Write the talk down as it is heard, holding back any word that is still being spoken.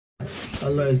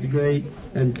Allah is great,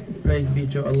 and praise be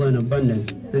to Allah in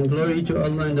abundance, and glory to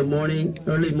Allah in the morning,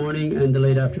 early morning, and the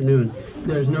late afternoon.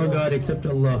 There is no God except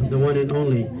Allah, the one and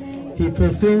only. He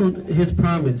fulfilled His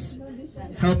promise,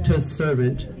 helped His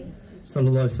servant,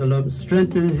 sallallahu alaihi wasallam,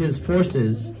 strengthened His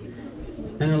forces,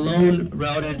 and alone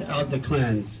routed out the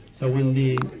clans. So when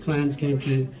the clans came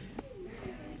to,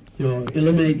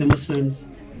 eliminate the Muslims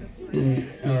in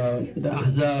the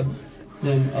Ahzab,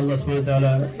 then Allah subhanahu wa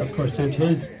ta'ala, of course, sent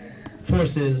His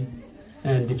forces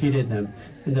and defeated them.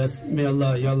 And thus, may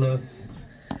Allah, Ya Allah,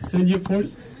 send your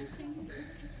forces.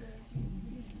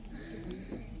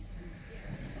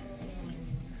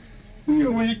 We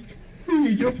are weak. We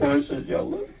need your forces, Ya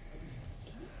Allah.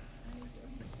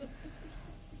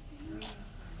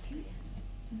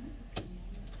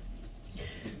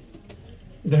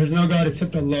 There is no God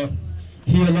except Allah.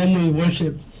 He alone we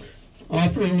worship,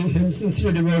 offering Him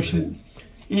sincere devotion,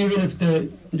 even if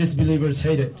the disbelievers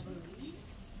hate it.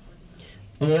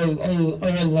 Oh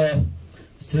Allah,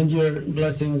 send your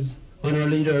blessings on our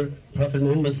leader, Prophet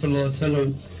Muhammad sallallahu alaihi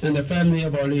wasallam, and the family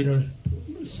of our leader,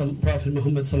 Prophet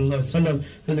Muhammad sallallahu alaihi wasallam,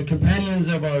 and the companions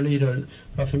of our leader,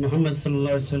 Prophet Muhammad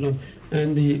sallallahu alaihi wasallam,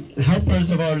 and the helpers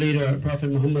of our leader,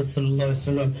 Prophet Muhammad sallallahu alaihi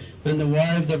wasallam, and the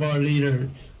wives of our leader,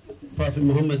 Prophet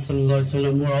Muhammad sallallahu alaihi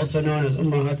wasallam, who are also known as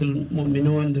Ummahatul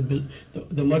Mu'minun,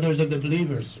 the mothers of the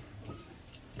believers,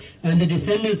 and the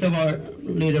descendants of our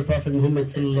leader, Prophet Muhammad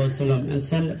sallallahu alaihi wasallam, and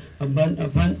send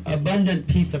abundant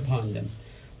peace upon them.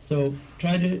 So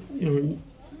try to,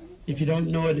 if you don't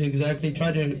know it exactly,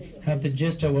 try to have the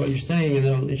gist of what you're saying, and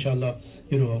then inshallah,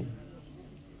 you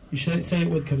should say it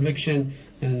with conviction,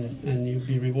 and you'll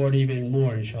be rewarded even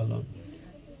more, inshallah.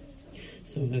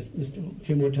 So let's do a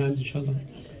few more times, inshallah.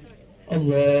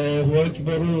 Allahu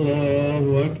Akbar,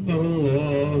 Allahu Akbar,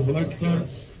 Allahu Akbar.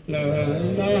 La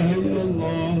ilaha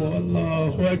illallah,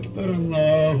 Allahu Akbar,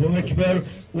 Allahu Akbar,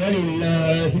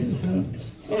 walillahi alhamd.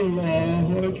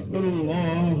 Allahu Akbar,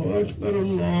 Allahu Akbar,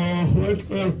 Allahu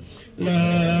Akbar.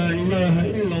 La ilaha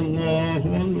illallah,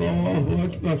 Allahu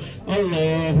Akbar,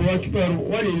 Allahu Akbar,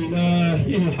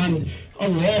 walillahi alhamd.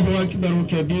 الله أكبر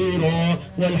كبيرا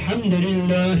والحمد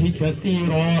لله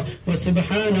كثيرا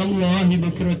وسبحان الله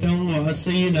بكرة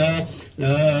وأصيلا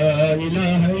لا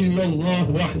إله إلا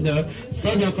الله وحده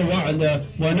صدق وعده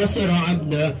ونصر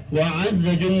عبده وعز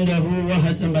جنده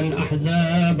وهزم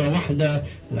الأحزاب وحده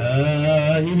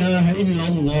لا إله إلا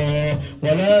الله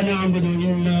ولا نعبد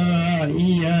إلا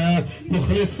إياه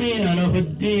مخلصين له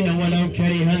الدين ولو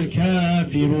كره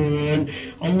الكافرون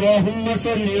اللهم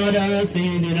صل على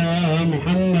سيدنا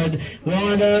محمد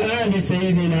وعلى آل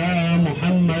سيدنا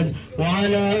محمد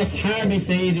وعلى أصحاب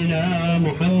سيدنا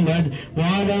محمد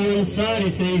وعلى أنصار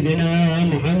سيدنا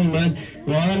محمد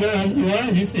وعلى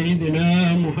أزواج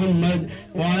سيدنا محمد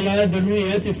وعلى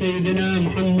ذرية سيدنا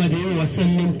محمد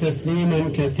وسلم تسليما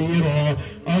كثيرا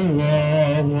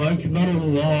الله أكبر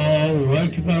الله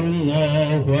أكبر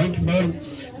الله أكبر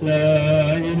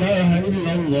لا إله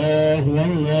إلا الله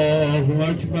والله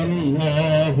أكبر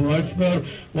الله أكبر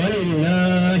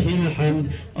ولله الحمد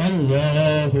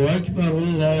الله أكبر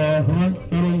الله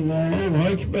أكبر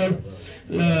الله أكبر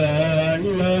لا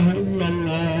إله إلا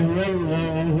الله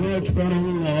والله أكبر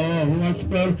الله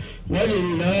أكبر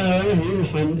ولله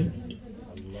الحمد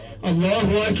الله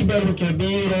أكبر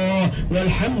كبيرا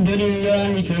والحمد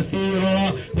لله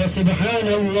كثيرا وسبحان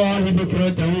الله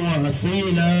بكرة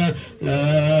وأصيلا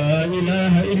لا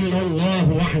إله إلا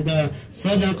الله وحده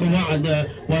صدق وعده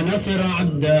ونصر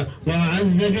عبده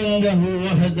وعز جنده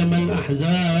وهزم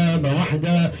الأحزاب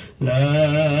وحده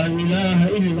لا إله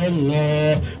إلا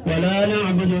الله ولا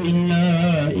نعبد إلا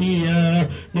إياه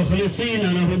مخلصين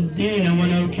له الدين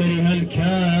ولو كره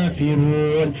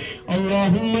الكافرون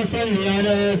اللهم صل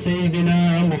على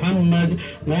سيدنا محمد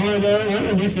وعلى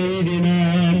آل سيدنا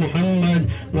محمد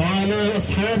وعلى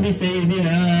أصحاب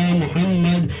سيدنا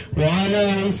محمد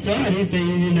وعلى أنصار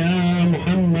سيدنا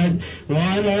محمد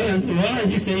وعلى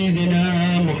أزواج سيدنا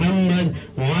محمد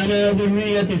وعلى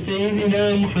ذرية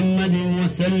سيدنا محمد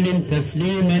وسلم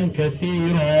تسليما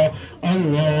كثيرا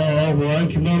الله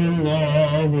أكبر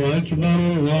الله أكبر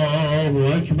الله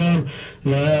أكبر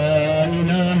لا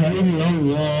إله إلا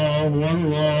الله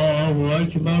والله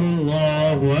أكبر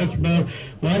الله أكبر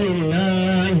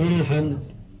ولله الحمد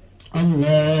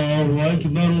الله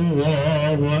أكبر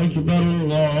الله أكبر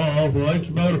الله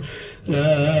أكبر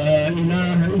لا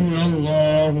إله إلا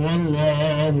الله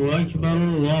والله أكبر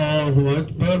الله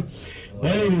أكبر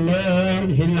ولله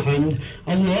الحمد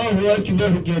الله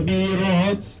أكبر كبيرا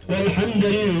والحمد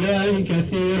لله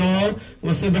كثيرا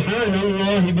وسبحان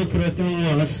الله بكرة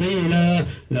وأصيلا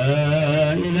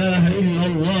لا إله إلا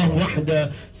الله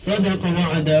وحده صدق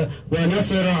وعده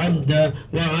ونصر عبده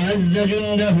وعز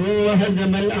جنده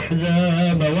وهزم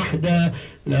الأحزاب وحده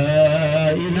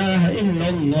لا إله إلا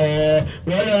الله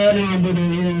ولا نعبد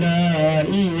إلا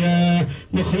إياه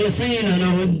مخلصين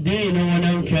له الدين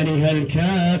ولو كره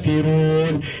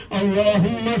الكافرون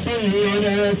اللهم صل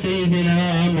على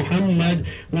سيدنا محمد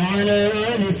وعلى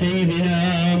آل سيدنا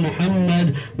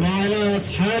محمد وعلى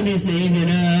أصحاب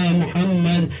سيدنا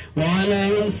محمد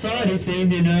وعلى أنصار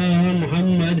سيدنا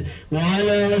محمد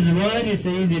وعلى أزواج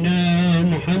سيدنا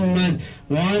محمد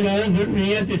وعلى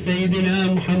ذرية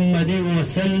سيدنا محمد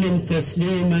وسلم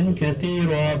تسليما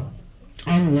كثيرا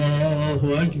الله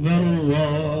أكبر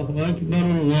الله أكبر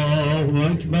الله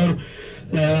أكبر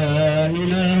لا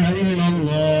إله إلا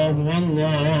الله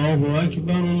والله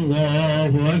أكبر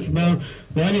الله أكبر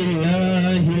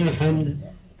ولله الحمد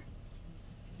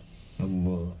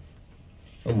الله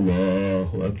الله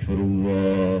أكبر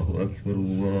الله أكبر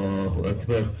الله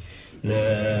أكبر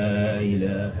لا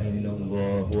إله إلا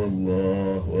الله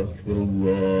والله أكبر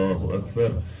الله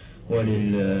أكبر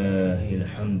ولله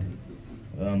الحمد.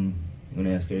 I'm going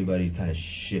to ask everybody to kind of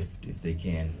shift if they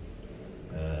can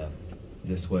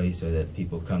this way so that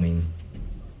people coming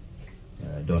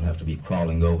don't have to be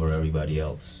crawling over everybody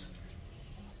else.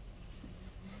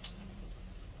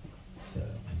 So,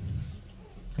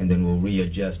 and then we'll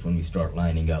readjust when we start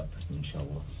lining up,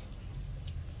 inshallah.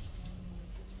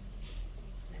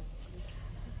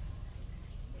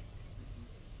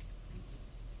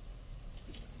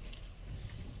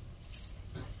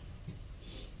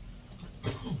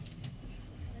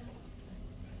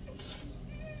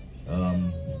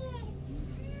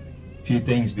 Few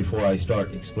things before I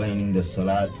start explaining the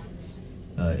salat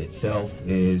itself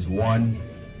is one,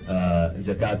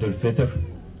 Zakatul Fitr.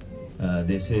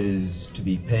 This is to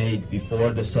be paid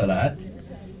before the salat.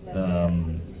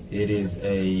 It is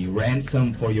a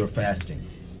ransom for your fasting.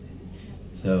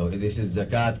 So this is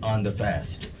zakat on the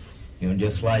fast. You know,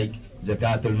 just like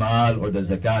Zakatul Mal or the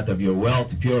zakat of your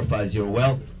wealth purifies your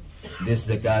wealth, this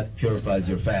zakat purifies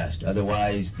your fast.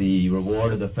 Otherwise, the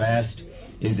reward of the fast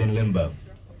is in limbo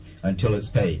until it's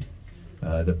paid.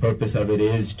 The purpose of it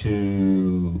is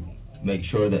to make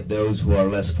sure that those who are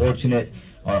less fortunate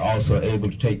are also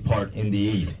able to take part in the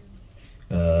Eid.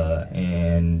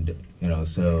 And you know,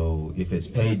 so if it's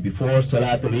paid before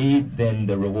Salatul Eid, then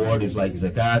the reward is like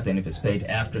zakat, and if it's paid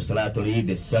after Salatul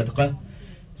Eid, it's sadaqah.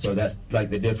 So that's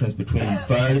like the difference between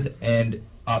fard and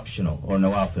optional or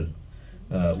nawafil,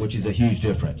 which is a huge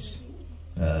difference.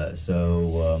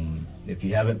 So if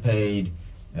you haven't paid,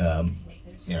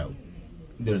 you know,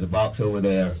 there's a box over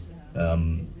there.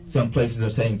 Some places are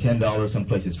saying $10, some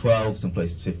places 12, some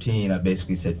places 15. I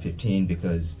basically said 15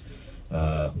 because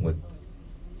with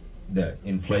the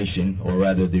inflation, or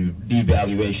rather the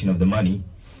devaluation of the money,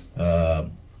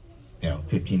 you know,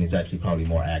 15 is actually probably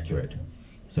more accurate.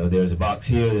 So there's a box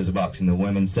here, there's a box in the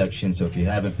women's section, so if you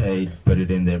haven't paid, put it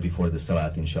in there before the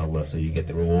salat, inshallah, so you get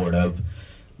the reward of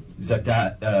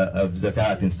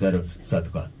zakat instead of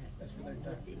sadaqah.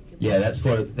 Yeah, that's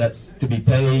to be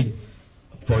paid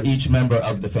for each member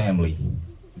of the family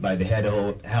by the head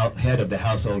of the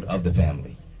household of the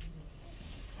family.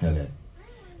 Okay.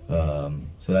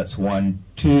 So that's one.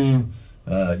 Two,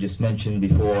 just mentioned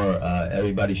before,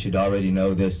 everybody should already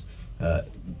know this.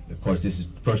 Of course, this is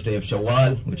the first day of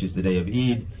Shawwal, which is the day of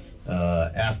Eid.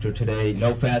 After today,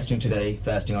 no fasting today.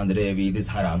 Fasting on the day of Eid is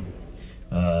haram.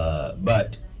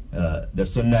 But the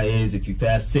sunnah is if you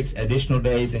fast 6 additional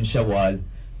days in Shawwal,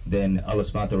 then Allah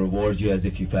subhanahu wa ta'ala rewards you as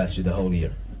if you fasted the whole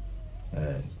year.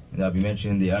 And that'll be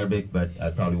mentioned in the Arabic, but I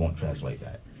probably won't translate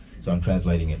that. So I'm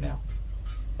translating it now.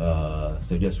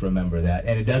 So just remember that.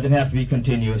 And it doesn't have to be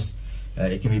continuous.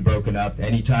 It can be broken up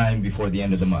anytime before the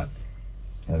end of the month.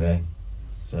 Okay?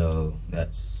 So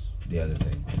that's the other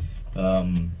thing.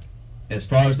 As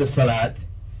far as the salat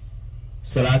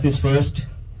is first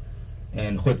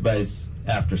and khutbah is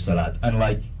after salat.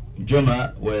 Unlike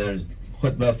Jummah, where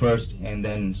khutbah first and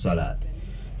then salat.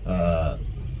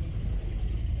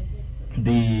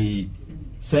 The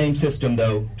same system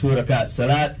though, 2 rakat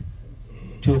salat,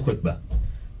 2 khutbah,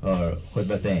 or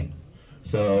khutbatain.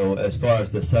 So as far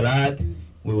as the salat,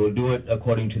 we will do it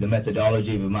according to the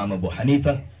methodology of Imam Abu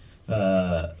Hanifa,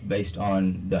 based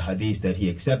on the hadith that he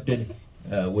accepted,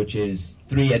 which is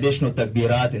 3 additional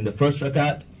takbirat in the first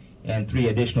rakat and 3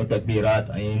 additional takbirat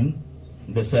in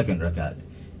the second rakat.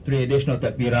 3 additional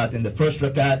takbirat in the first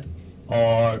rakat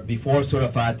or before Surah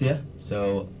Fatiha.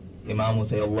 So Imam will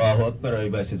say Allahu Akbar,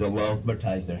 everybody says Allahu Akbar,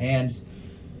 ties their hands.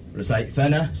 recite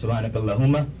Thana,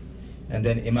 Subhanakallahumma, and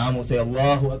then Imam will say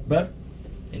Allahu Akbar,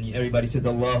 and everybody says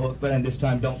Allahu Akbar, and this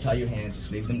time don't tie your hands,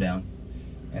 just leave them down.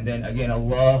 And then again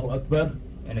Allahu Akbar,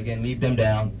 and again leave them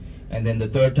down. And then the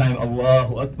third time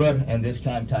Allahu Akbar, and this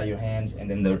time tie your hands, and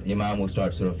then the Imam will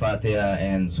start Surah Fatiha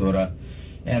and Surah,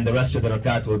 and the rest of the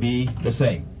rakat will be the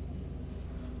same.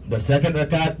 The second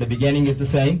rakat, the beginning is the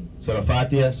same, Surah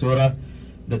Fatiha, Surah.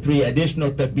 The three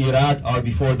additional takbirat are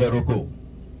before the ruku.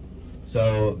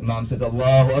 So Imam says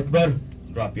Allahu Akbar,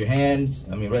 drop your hands,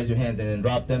 raise your hands and then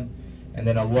drop them. And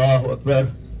then Allahu Akbar,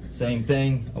 same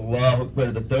thing, Allahu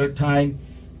Akbar the third time.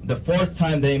 The fourth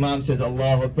time the Imam says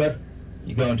Allahu Akbar,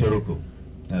 you go into ruku.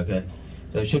 Okay?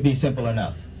 So it should be simple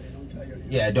enough.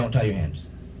 Yeah, don't tie your hands.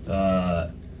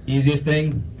 Easiest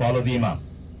thing, follow the Imam.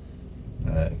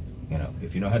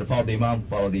 If you know how to follow the Imam,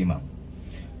 follow the Imam.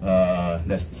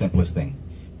 That's the simplest thing.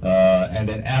 And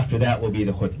then after that will be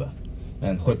the khutbah.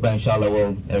 And khutbah,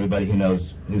 inshallah, everybody who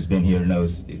knows, who's been here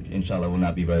knows, inshallah, will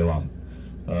not be very long.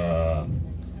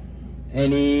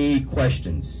 Any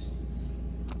questions?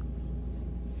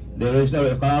 There is no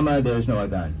iqama, there is no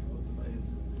adhan.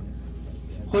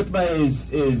 Khutbah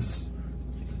is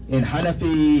in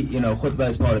Hanafi, khutbah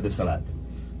is part of the salat.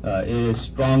 It is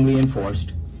strongly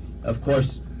enforced. Of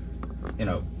course,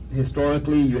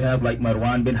 historically you have like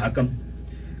Marwan bin Hakam,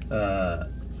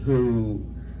 who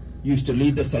used to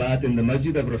lead the salat in the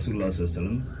masjid of Rasulullah sallallahu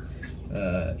alaihi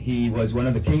wasallam. He was one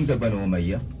of the kings of Banu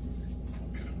Umayyah.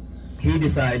 He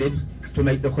decided to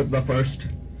make the khutbah first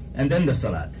and then the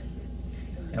salat.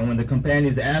 And when the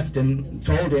companions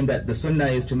told him that the sunnah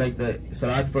is to make the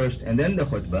salat first and then the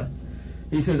khutbah,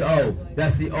 he says, oh,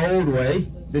 that's the old way,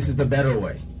 this is the better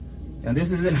way. And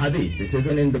this is in hadith, this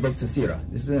isn't in the books of seerah,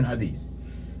 this is in hadith.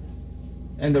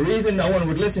 And the reason no one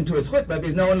would listen to his khutbah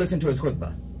because no one listened to his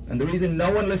khutbah. And the reason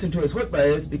no one listened to his khutbah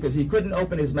is because he couldn't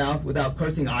open his mouth without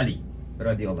cursing Ali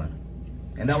radiallahu anhu.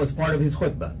 And that was part of his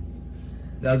khutbah.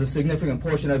 That was a significant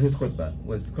portion of his khutbah,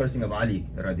 was the cursing of Ali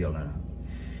radiallahu anhu.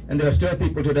 And there are still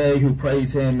people today who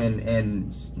praise him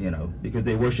and because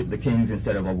they worship the kings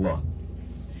instead of Allah.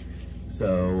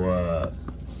 So,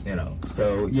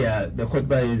 so yeah, the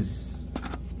khutbah is,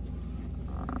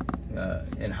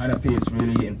 in Hanafi it's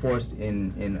really enforced.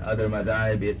 In other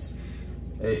madhab it's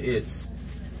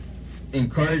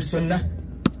encouraged sunnah,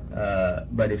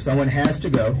 but if someone has to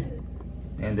go,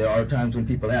 and there are times when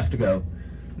people have to go,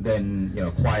 then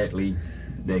quietly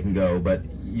they can go. But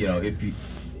if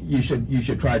you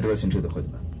should try to listen to the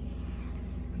khutbah.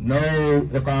 No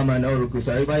iqama, no ruku.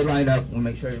 So everybody line up. We'll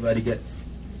make sure everybody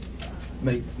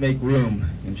make room,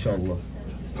 inshallah.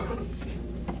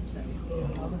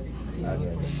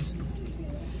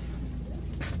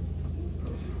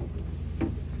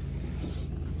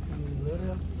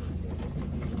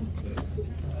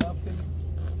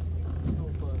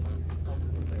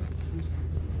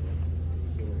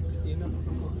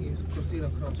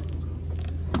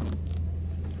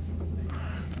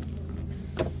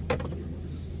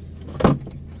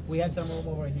 We have some room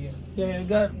over here. Yeah, you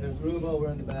got. There's room over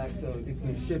in the back, so if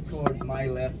you shift towards my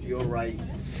left, your right.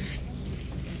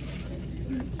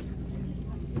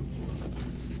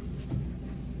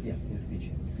 Yeah,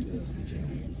 beach.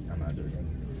 I'm not doing it.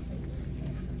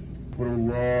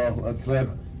 Allahu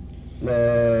Akbar.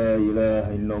 La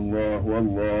ilaha illallah.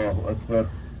 Wallahu Akbar.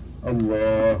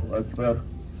 Allahu Akbar.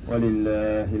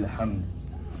 Walillahi alhamd.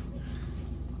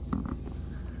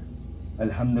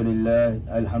 الحمد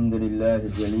لله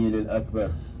الجليل الأكبر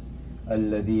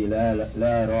الذي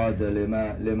لا راد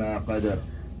لما قدر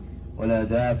ولا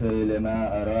دافع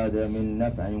لما أراد من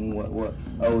نفع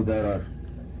أو ضرر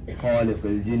خالق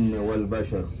الجن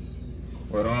والبشر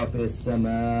ورافع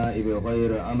السماء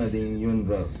بغير عمد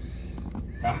ينذر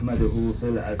أحمده في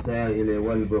الأسائل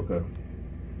والبكر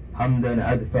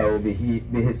حمدا أدفع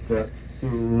به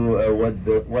السوء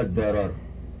والضرر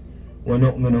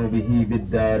ونؤمن به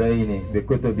بالدارين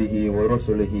بكتبه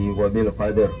ورسله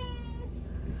وبالقدر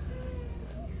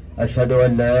أشهد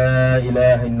أن لا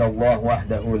إله إلا الله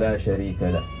وحده لا شريك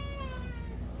له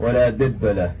ولا ضد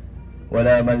له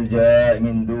ولا ملجأ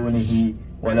من دونه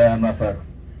ولا مفر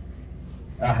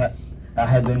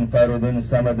أحد فرد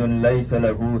صمد ليس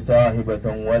له صاحبة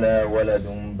ولا ولد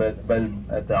بل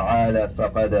تعالى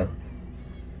فقدر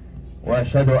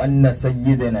وأشهد أن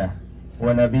سيدنا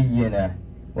ونبينا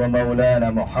ومولانا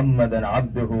محمدا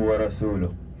عبده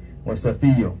ورسوله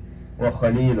وصفيه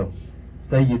وخليله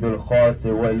سيد الخاص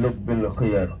واللب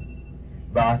الخير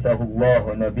بعثه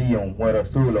الله نبيا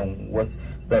ورسولا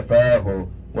واصطفاه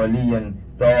وليا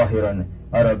طاهرا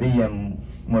عربيا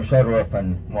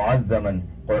مشرفا معظما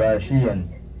قراشيا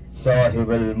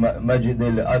صاحب المجد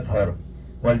الأطهر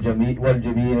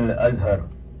والجبين الأزهر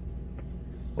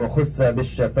وخص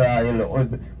بالشفاعة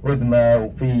العظمى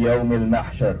في يوم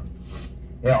المحشر.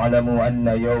 اعلموا أن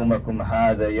يومكم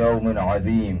هذا يوم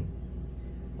عظيم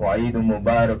وعيد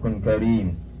مبارك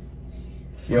كريم،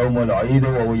 يوم العيد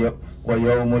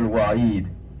ويوم الوعيد،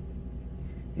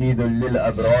 عيد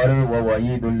للأبرار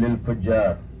ووعيد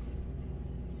للفجار.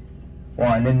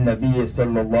 وعن النبي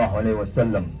صلى الله عليه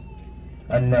وسلم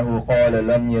أنه قال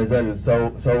لم يزل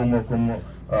صومكم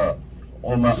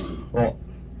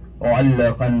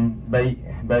معلقا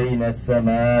بين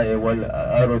السماء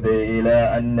والأرض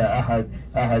إلى أن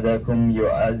أحدكم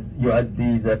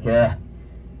يؤدي زكاة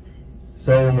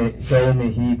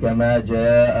صومه كما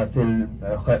جاء في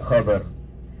الخبر.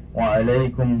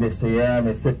 وعليكم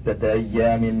بصيام 6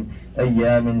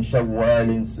 أيام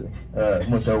شوال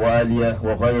متوالية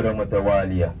وغير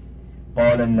متوالية.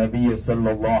 قال النبي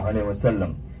صلى الله عليه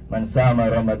وسلم من صام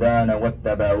رمضان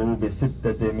واتبعه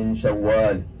ب6 من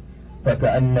شوال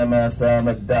فكأنما صام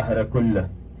الدهر كله.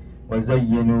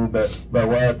 وزينوا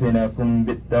بواطنكم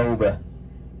بالتوبة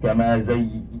كما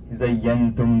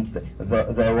زينتم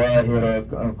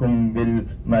ظواهركم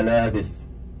بالملابس.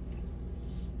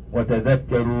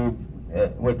 وتذكروا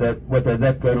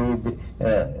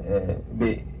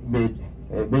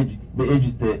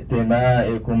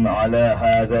باجتماعكم على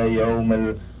هذا يوم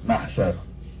المحشر.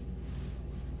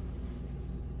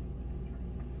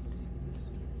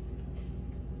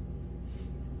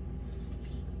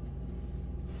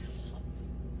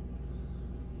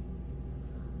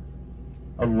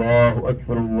 الله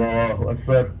أكبر الله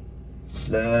أكبر،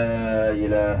 لا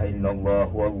إله إلا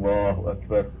الله والله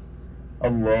أكبر،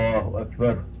 الله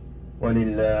أكبر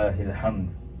ولله الحمد.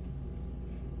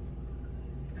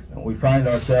 We find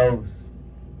ourselves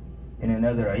in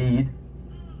another Eid,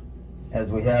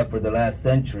 as we have for the last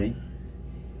century,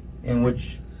 in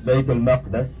which Bayt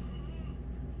al-Maqdis,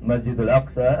 Masjid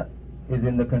al-Aqsa, is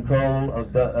in the control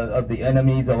of the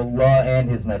enemies of Allah and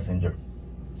His Messenger,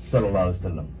 sallallahu alaihi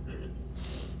wasallam.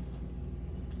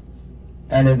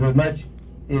 And as much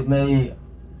it may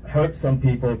hurt some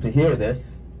people to hear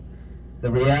this, the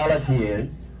reality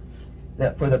is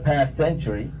that for the past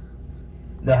century,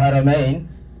 the Haramain,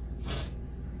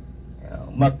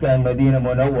 Makkah and Medina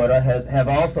Munawwara, have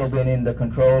also been in the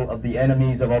control of the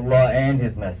enemies of Allah and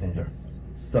His Messenger,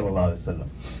 sallallahu alaihi wasallam.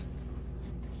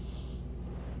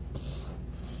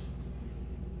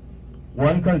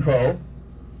 One control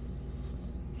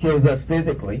kills us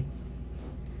physically,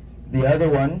 the other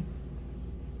one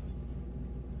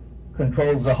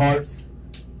controls the hearts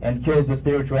and kills the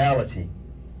spirituality.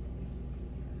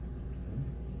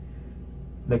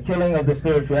 The killing of the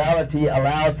spirituality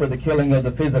allows for the killing of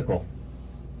the physical.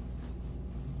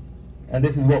 And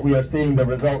this is what we are seeing the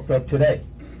results of today.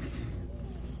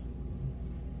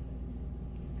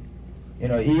 You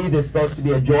know, Eid is supposed to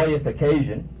be a joyous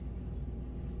occasion.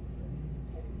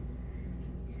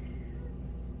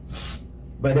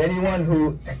 But anyone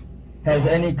who has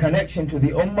any connection to the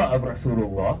Ummah of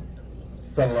Rasulullah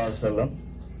sallallahu alaihi wasallam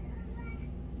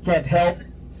can't help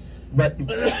but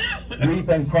weep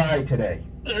and cry today.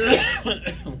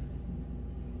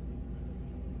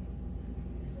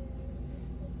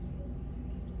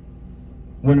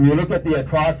 When we look at the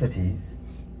atrocities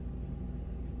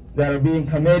that are being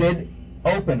committed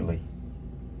openly,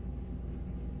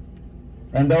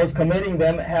 and those committing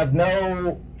them have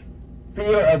no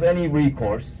fear of any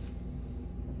recourse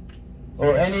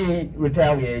or any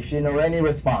retaliation or any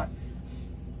response.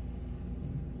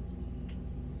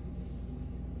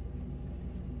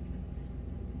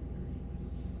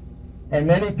 And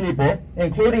many people,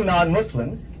 including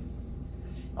non-Muslims,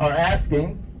 are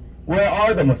asking, where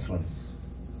are the Muslims?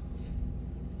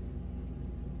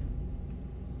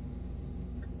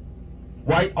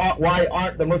 Why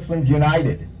aren't the Muslims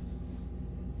united?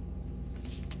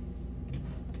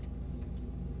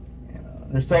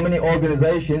 There's so many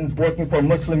organizations working for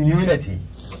Muslim unity.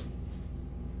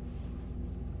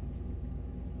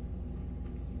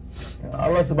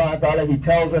 Allah subhanahu wa ta'ala, He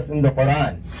tells us in the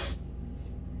Quran,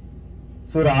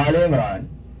 Surah Al Imran,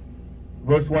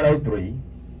 verse 103,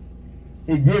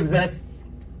 He gives us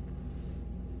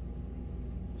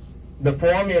the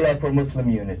formula for Muslim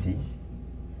unity,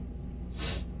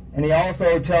 and He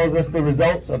also tells us the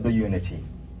results of the unity.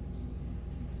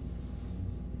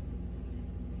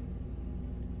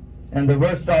 And the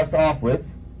verse starts off with,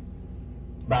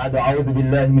 بعد أعوذ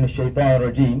بالله من الشيطان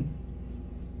الرجيم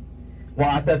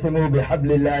واعتصموا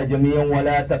بحبل الله جميعا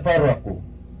ولا تفرقوا.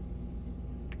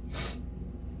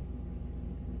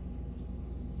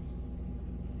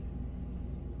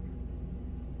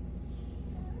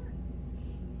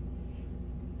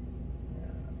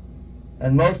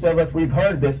 And most of us, we've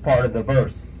heard this part of the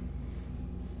verse.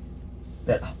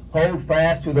 that hold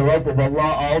fast to the rope of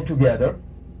Allah altogether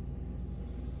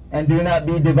and do not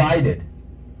be divided.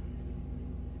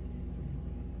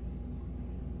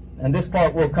 And this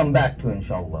part we'll come back to,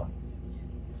 inshallah.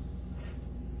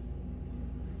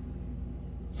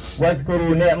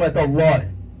 وَاذْكُرُوا نِعْمَةَ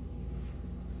اللَّهِ.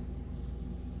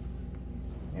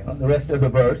 The rest of the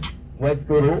verse.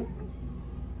 وَاذْكُرُوا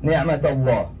نِعْمَةَ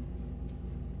اللَّهِ.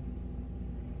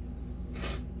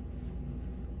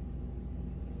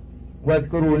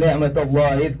 وَاذْكُرُوا نِعْمَةَ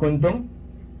اللَّهِ إِذْ كُنْتُمْ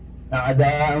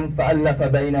أَعْدَاءً فَأَلَّفَ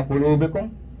بَيْنَ قُلُوبِكُمْ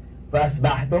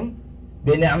فَأَصْبَحْتُمْ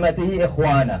بِنِعْمَتِهِ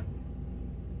إِخْوَانًا.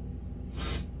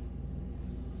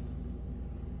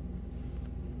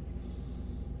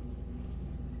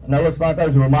 And Allah subhanahu wa ta'ala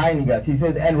is reminding us. He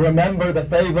says, and remember the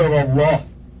favor of Allah,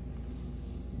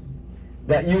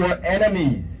 that you were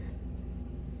enemies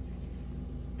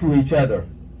to each other,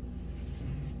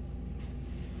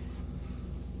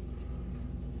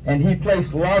 and He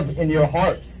placed love in your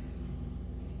hearts,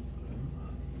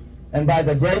 and by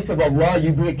the grace of Allah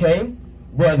you became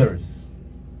brothers.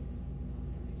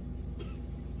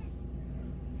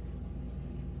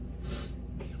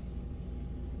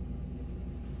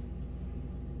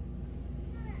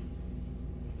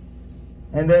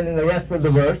 And then in the rest of the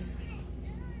verse,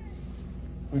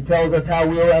 He tells us how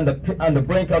we were on the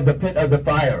brink of the pit of the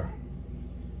fire.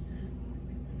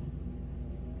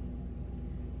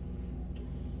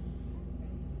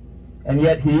 And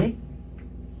yet He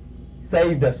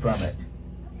saved us from it.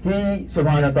 He,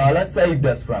 subhanahu wa ta'ala, saved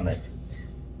us from it.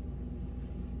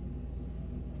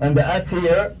 And the us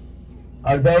here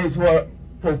are those who are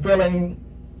fulfilling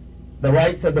the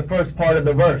rights of the first part of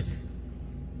the verse.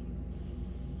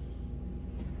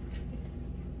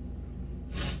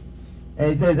 And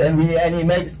He says, and He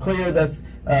makes clear this,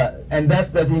 and thus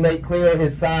does He make clear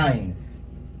His signs,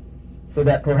 so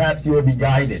that perhaps you will be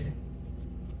guided.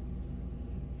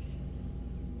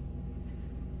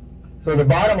 So the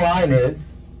bottom line is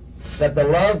that the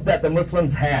love that the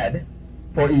Muslims had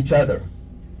for each other,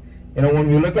 when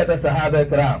we look at the Sahaba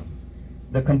Ikram,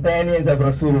 the companions of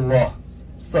Rasulullah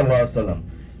sallallahu alaihi wasallam,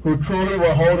 who truly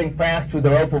were holding fast to the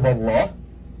rope of Allah,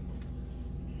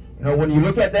 when you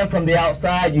look at them from the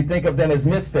outside, you think of them as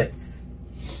misfits,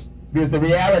 because the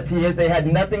reality is they had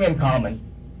nothing in common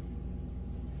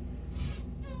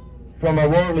from a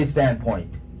worldly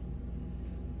standpoint.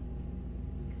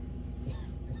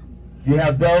 You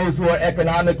have those who are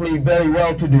economically very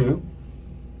well-to-do,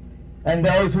 and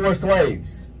those who are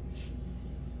slaves.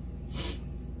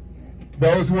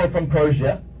 Those who are from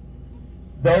Persia,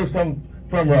 those from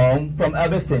Rome, from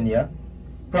Abyssinia,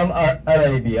 from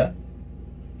Arabia.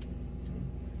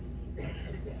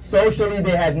 Socially,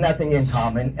 they had nothing in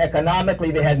common.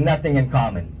 Economically, they had nothing in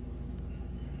common.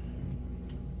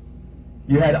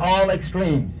 You had all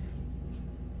extremes.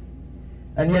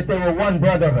 And yet they were one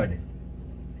brotherhood,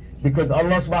 because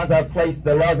Allah subhanahu wa ta'ala placed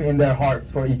the love in their hearts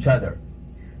for each other.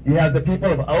 You have the people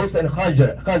of Aus and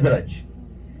Khazraj,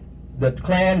 the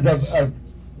clans of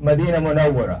Medina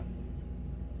Munawwara,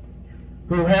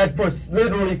 who had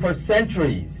literally for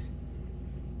centuries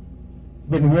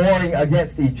been warring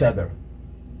against each other.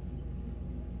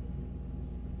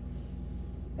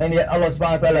 And yet Allah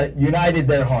subhanahu wa ta'ala united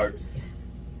their hearts,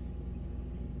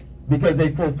 because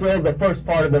they fulfilled the first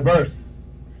part of the verse,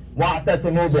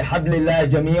 وَاعْتَصِمُوا بِحَبْلِ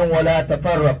اللَّهِ جَمِيعًا وَلَا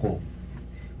تَفَرَّقُوا,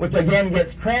 which again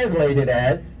gets translated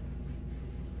as,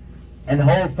 and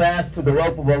hold fast to the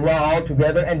rope of Allah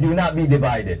altogether and do not be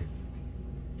divided.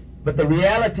 But the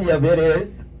reality of it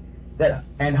is that,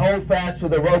 and hold fast to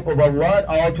the rope of Allah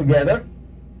altogether,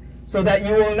 so that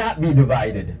you will not be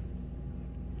divided.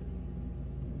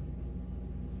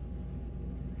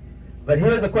 But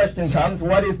here the question comes,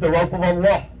 what is the rope of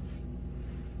Allah?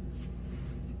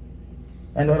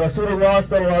 And Rasulullah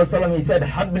sallallahu alaihi wasallam, he said,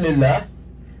 Hablillah,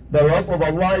 the rope of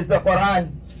Allah is the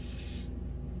Quran.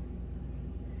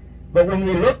 But when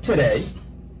we look today,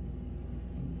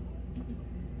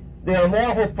 there are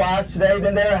more huffaz today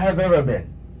than there have ever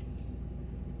been.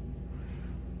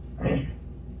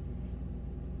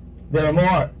 There are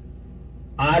more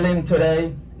alim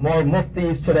today, more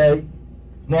muftis today,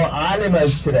 more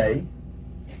alimas today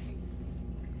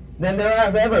than there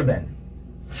have ever been.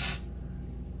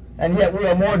 And yet we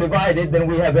are more divided than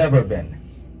we have ever been.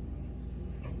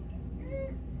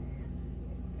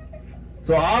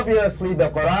 So obviously the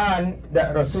Quran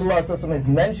that Rasulullah sallallahu alaihi wasallam is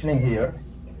mentioning here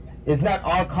is not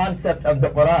our concept of the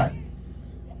Quran.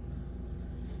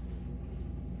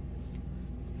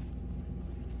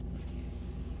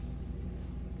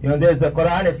 There's the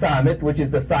Quran Samit, which is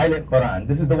the silent Quran.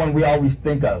 This is the one we always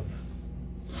think of.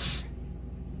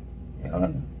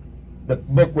 The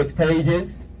book with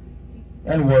pages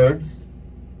and words,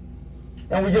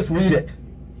 and we just read it.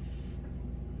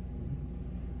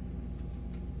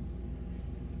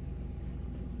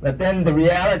 But then the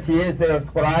reality is there's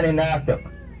Quran natiq,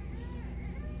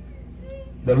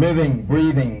 the living,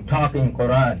 breathing, talking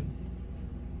Quran.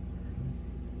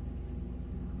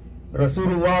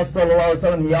 Rasulullah sallallahu alaihi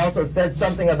wasallam, he also said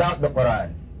something about the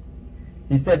Quran.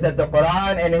 He said that the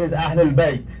Quran and his Ahlul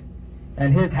Bayt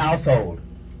and his household,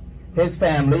 his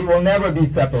family, will never be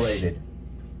separated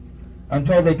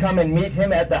until they come and meet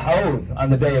him at the Hawd on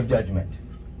the Day of Judgment.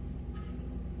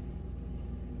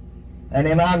 And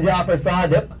Imam Ja'far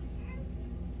Sadiq,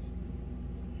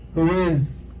 who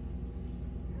is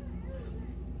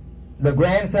the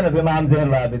grandson of Imam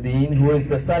Zain al-Abidin, who is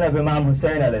the son of Imam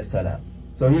Hussein alayhi salam.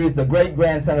 So he is the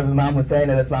great-grandson of Imam Hussein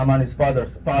alayhi salam on his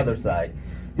father's side.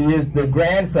 He is the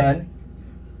grandson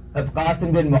of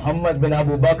Qasim bin Muhammad bin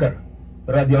Abu Bakr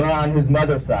radiallahu anhu on his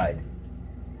mother's side.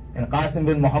 And Qasim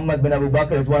bin Muhammad bin Abu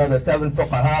Bakr is one of the 7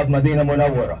 fuqaha of Medina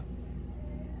Munawwara.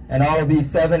 And all of these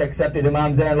 7 accepted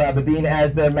Imam Zain al-Abidin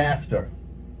as their master.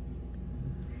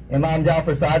 Imam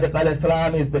Ja'far Sadiq alayhi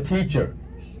salam is the teacher,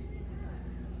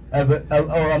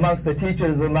 or amongst the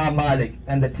teachers of Imam Malik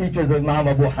and the teachers of Imam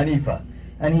Abu Hanifa.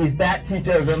 And he's that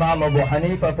teacher of Imam Abu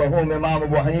Hanifa for whom Imam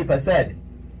Abu Hanifa said,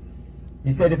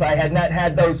 he said, if I had not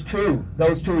had those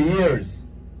two years,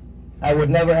 I would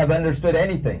never have understood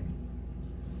anything.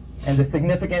 And the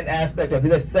significant aspect of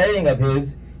this saying of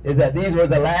his is that these were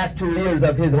the last 2 years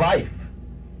of his life.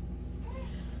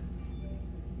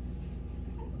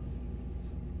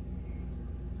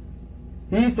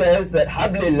 He says that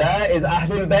Hablillah is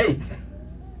Ahlul Bayt.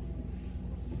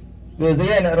 Because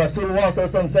again,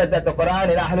 Rasulullah said that the Quran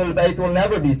and Ahlul Bayt will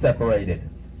never be separated.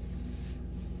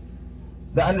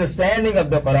 The understanding of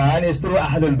the Quran is through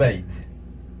Ahlul Bayt.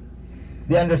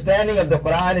 The understanding of the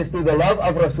Quran is through the love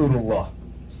of Rasulullah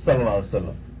sallallahu alaihi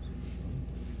wasallam.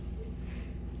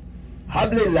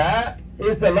 Hablillah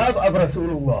is the love of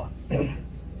Rasulullah.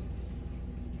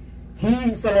 He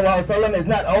sallallahu alaihi wasallam is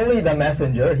not only the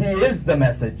messenger, he is the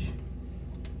message.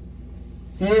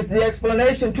 He is the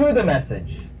explanation to the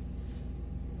message.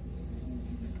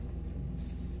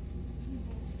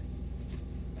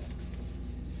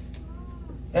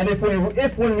 And if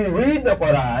when we read the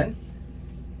Quran,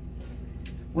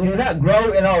 we do not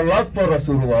grow in our love for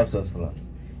Rasulullah sallallahu alaihi wasallam,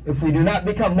 if we do not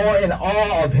become more in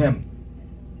awe of him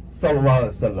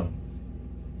sallallahu alaihi wasallam,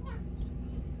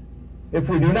 if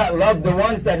we do not love the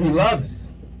ones that he loves,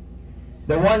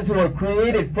 the ones who were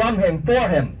created from him for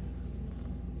him,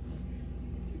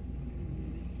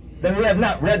 then we have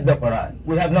not read the Quran.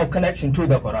 We have no connection to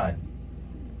the Quran.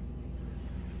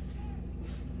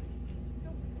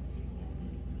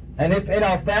 And if in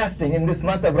our fasting in this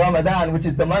month of Ramadan, which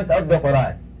is the month of the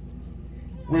Quran,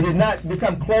 we did not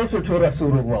become closer to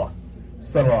Rasulullah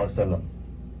sallallahu alaihi wasallam,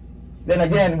 then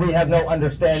again we have no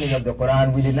understanding of the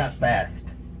Quran. We did not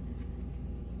fast.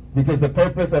 Because the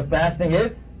purpose of fasting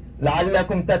is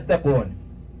لَعَلَّكُمْ تَتَّقُونَ,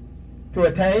 to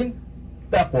attain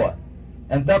taqwa.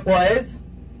 And taqwa is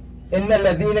إِنَّ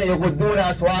الَّذِينَ يُغُضُّونَ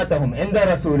أَصْوَاتَهُمْ عِنْدَ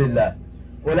رَسُولِ اللَّهِ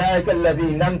أُولَٰئِكَ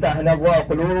الَّذِينَ امْتَحَنَ اللَّهُ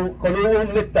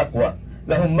قُلُوبَهُمْ لِلتَّقْوَى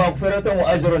لَهُمْ مَغْفِرَةٌ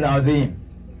وَأَجْرٌ عَظِيمٌ.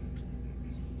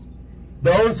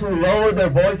 Those who lower their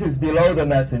voices below the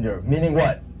messenger, meaning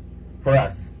what? For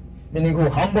us. Meaning who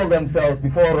humble themselves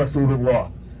before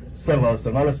Rasulullah sallallahu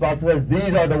alaihi wasallam. Allah subhanahu wa ta'ala says,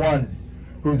 these are the ones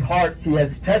whose hearts he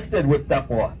has tested with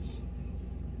taqwa.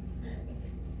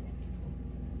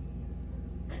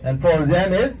 And for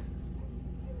them is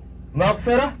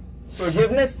maghfirah,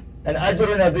 forgiveness, and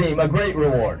ajrun azim, a great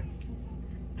reward.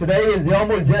 Today is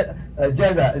Yawmul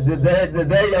Jaza, the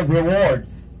day of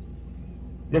rewards.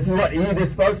 This is what Eid is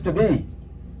supposed to be.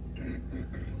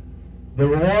 The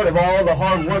reward of all the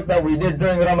hard work that we did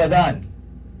during Ramadan.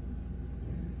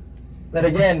 But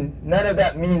again, none of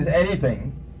that means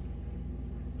anything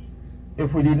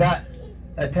if we did not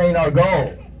attain our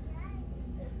goal.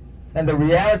 And the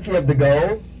reality of the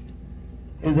goal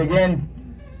is again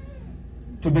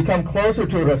to become closer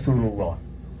to Rasulullah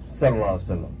sallallahu alaihi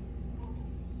wasallam.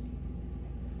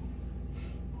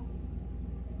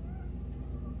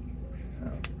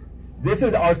 This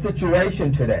is our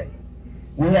situation today.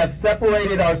 We have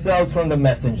separated ourselves from the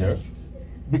messenger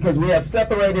because we have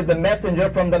separated the messenger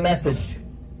from the message.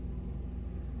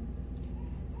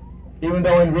 Even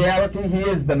though in reality he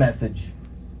is the message.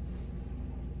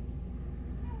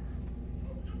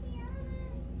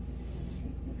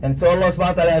 And so Allah subhanahu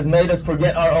wa ta'ala has made us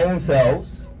forget our own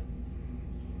selves,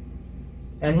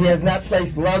 and he has not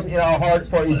placed love in our hearts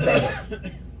for each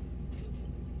other.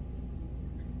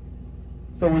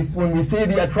 So when we see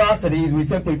the atrocities, we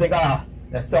simply think,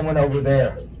 that's someone over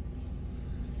there.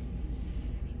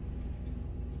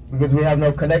 Because we have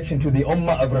no connection to the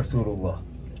ummah of Rasulullah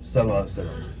sallallahu alaihi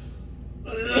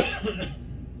wasallam.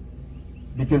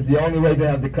 Because the only way to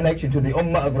have the connection to the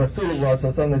ummah of Rasulullah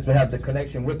sallallahu alaihi wasallam is to have the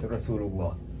connection with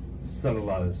Rasulullah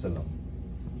sallallahu alaihi wasallam.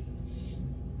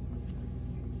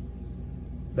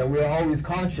 That we are always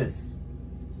conscious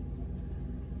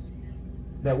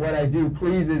that what I do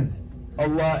pleases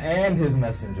Allah and His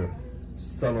Messenger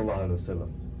sallallahu alaihi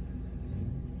wasallam.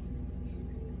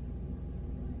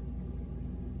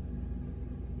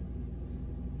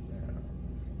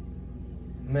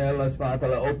 May Allah subhanahu wa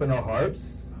ta'ala open our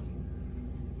hearts,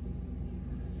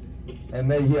 and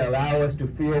may He allow us to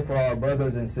feel for our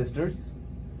brothers and sisters,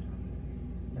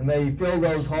 and may He fill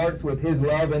those hearts with His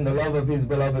love and the love of His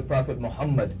beloved Prophet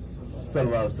Muhammad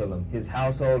sallallahu alaihi wasallam, his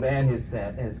household and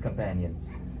his companions.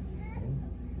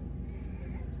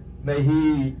 May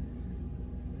He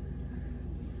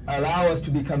allow us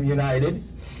to become united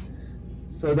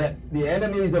so that the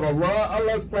enemies of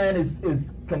Allah's plan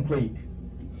is complete.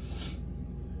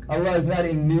 Allah is not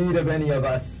in need of any of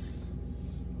us.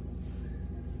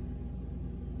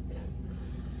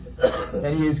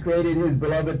 And He has created His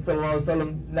beloved sallallahu alaihi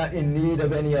wasallam not in need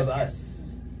of any of us.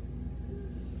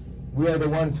 We are the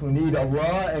ones who need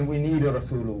Allah, and we need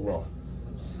Rasulullah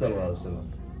sallallahu alaihi wasallam.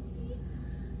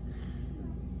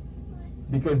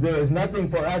 Because there is nothing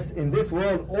for us in this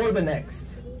world or the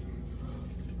next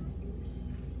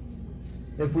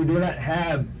if we do not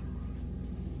have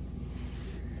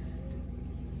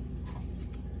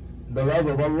the love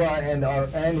of Allah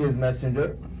and His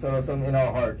Messenger sallallahu alaihi wasallam in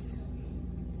our hearts.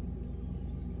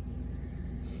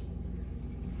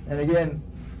 And again,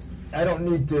 I don't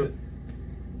need to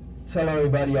tell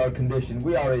everybody our condition.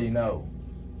 We already know.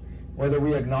 Whether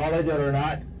we acknowledge it or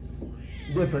not,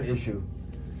 different issue.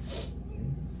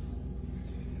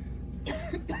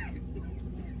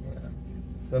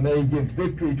 So may He give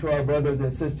victory to our brothers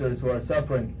and sisters who are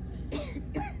suffering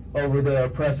over their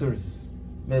oppressors.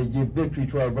 May He give victory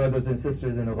to our brothers and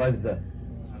sisters in Gaza.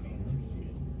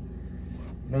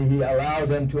 May He allow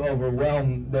them to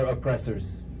overwhelm their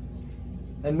oppressors.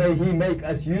 And may He make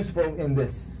us useful in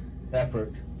this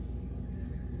effort.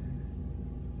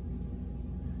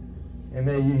 And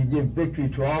may He give victory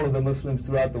to all of the Muslims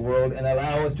throughout the world and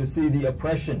allow us to see the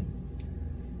oppression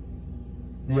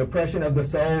of the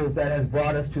souls that has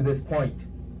brought us to this point.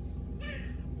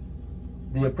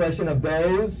 The oppression of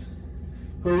those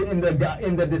who in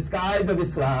the disguise of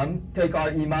Islam take our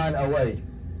iman away.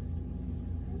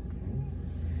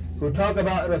 Who talk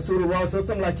about Rasulullah sallallahu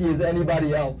alaihi wasallam like he is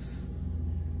anybody else.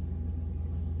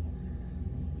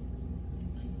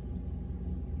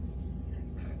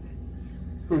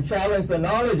 Who challenge the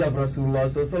knowledge of Rasulullah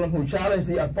sallallahu alaihi wasallam, who challenge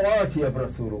the authority of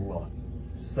Rasulullah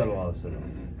sallallahu alaihi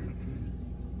wasallam.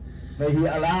 May He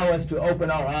allow us to open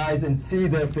our eyes and see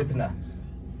their fitna.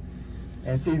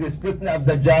 And see this fitna of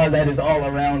Dajjal that is all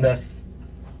around us.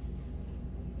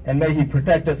 And may He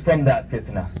protect us from that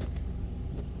fitna.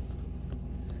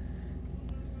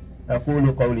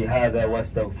 أقول قولي هذا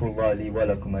وأستغفر الله لي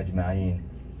ولكم أجمعين.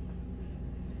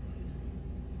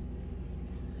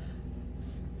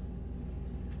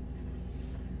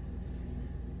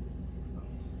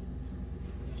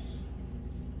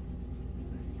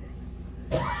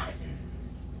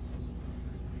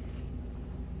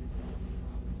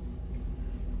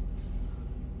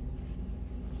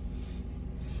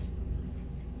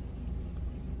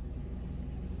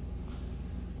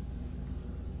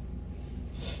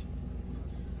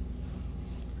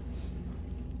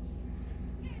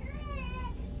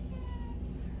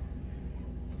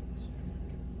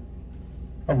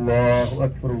 الله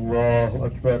أكبر الله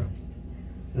أكبر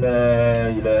لا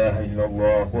إله إلا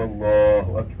الله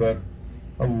والله أكبر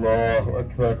الله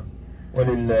أكبر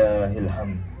ولله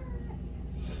الحمد.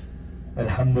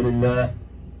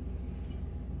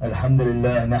 الحمد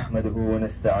لله نحمده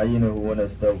ونستعينه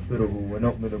ونستغفره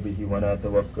ونؤمن به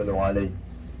ونتوكل عليه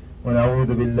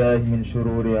ونعوذ بالله من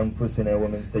شرور أنفسنا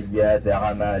ومن سيئات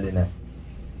أعمالنا.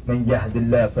 من يهد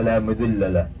الله فلا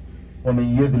مضل له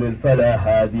ومن يضلل فلا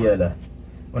هادي له.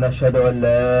 ونشهد أن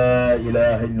لا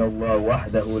إله إلا الله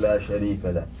وحده لا شريك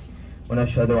له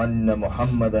ونشهد أن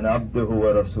محمدا عبده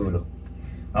ورسوله.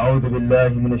 أعوذ بالله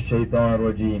من الشيطان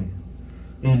الرجيم.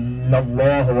 إن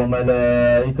الله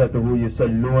وملائكته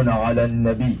يصلون على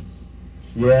النبي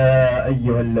يا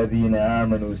أيها الذين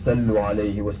آمنوا صلوا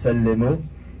عليه وسلموا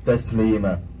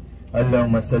تسليما.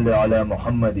 اللهم صل على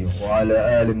محمد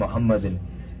وعلى آل محمد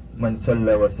من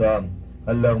صلى وسام.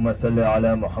 اللهم صل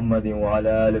على محمد وعلى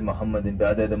آل محمد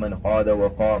بعدد من قاد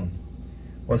وقام.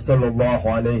 وصلى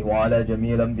الله عليه وعلى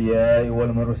جميع الأنبياء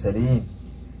والمرسلين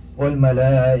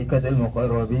والملائكة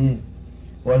المقربين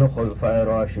والخلفاء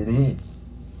الراشدين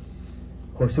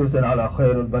خصوصا على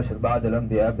خير البشر بعد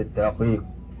الأنبياء بالتحقيق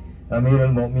أمير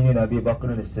المؤمنين أبي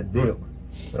بكر الصديق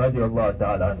رضي الله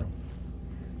تعالى عنه،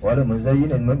 وعلى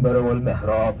مزين المنبر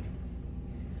والمحراب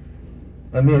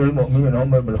أمير المؤمنين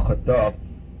عمر بن الخطاب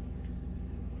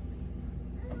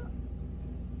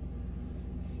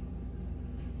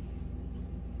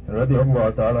رضي الله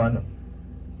تعالى عنه،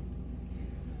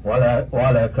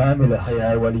 وعلى كامل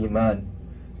الحياء والإيمان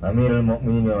أمير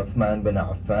المؤمنين عثمان بن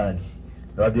عفان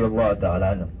رضي الله تعالى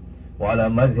عنه، وعلى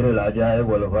مظهر العجائب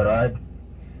والغرائب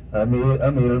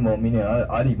أمير المؤمنين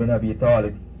علي بن أبي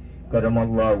طالب كرم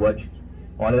الله وجهه،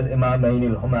 وعلى الإمامين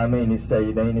الهمامين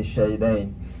السيدين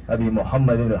الشهيدين أبي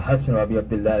محمد الحسن وأبي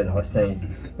عبد الله الحسين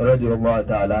رضي الله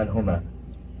تعالى عنهما،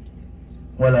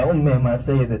 وعلى أمهما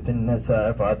سيدة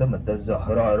النساء فاطمة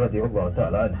الزهراء رضي الله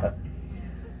تعالى عنها،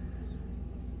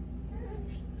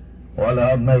 وعلى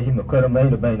أميه مكرمين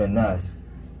بين الناس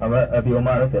أبي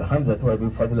أمارة الحمزة وأبي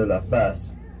فضل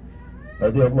العباس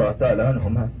رضي الله تعالى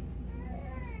عنهما،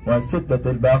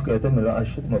 والستة الباقية من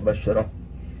العشر المبشرة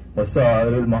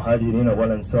وسائر المهاجرين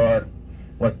والأنصار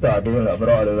والتابعين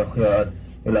الأبرار الأخيار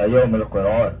إلى يوم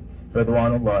القرار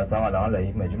رضوان الله تعالى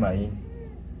عليهم أجمعين.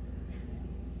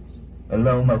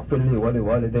 اللهم اغفر لي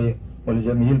ولوالدي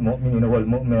ولجميع المؤمنين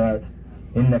والمؤمنات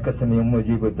إنك سميع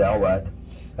مجيب الدعوات.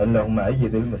 اللهم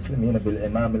أيد المسلمين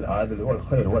بالإمام العادل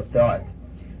والخير والطاعة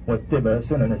واتبع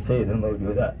سنن السيد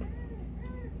الموجودات.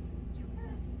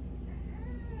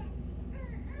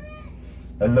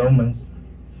 اللهم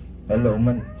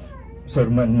انصر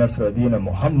من نصر دين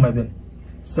محمد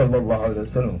صلى الله عليه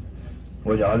وسلم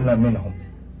واجعلنا منهم،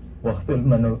 واخذل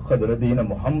من خذل دين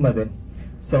محمد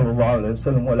صلى الله عليه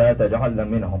وسلم ولا تجعلنا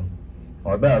منهم.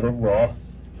 عباد الله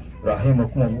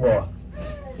رحمكم الله،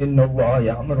 إن الله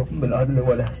يأمركم بالعدل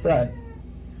والإحسان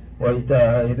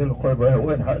وإيتاء ذي القربى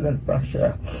وينهى عن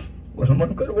الفحشاء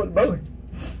والمنكر والبغي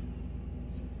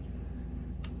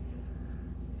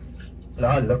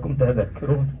لعلكم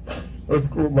تذكرون.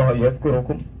 اذكروا الله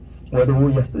يذكركم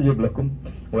وادعوه يستجب لكم،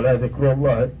 ولا ذكر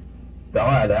الله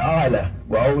تعالى أعلى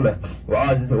وأولى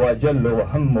وأعز وأجل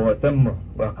وهم وتم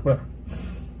وأكبر.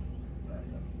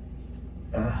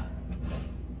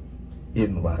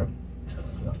 عيد مبارك.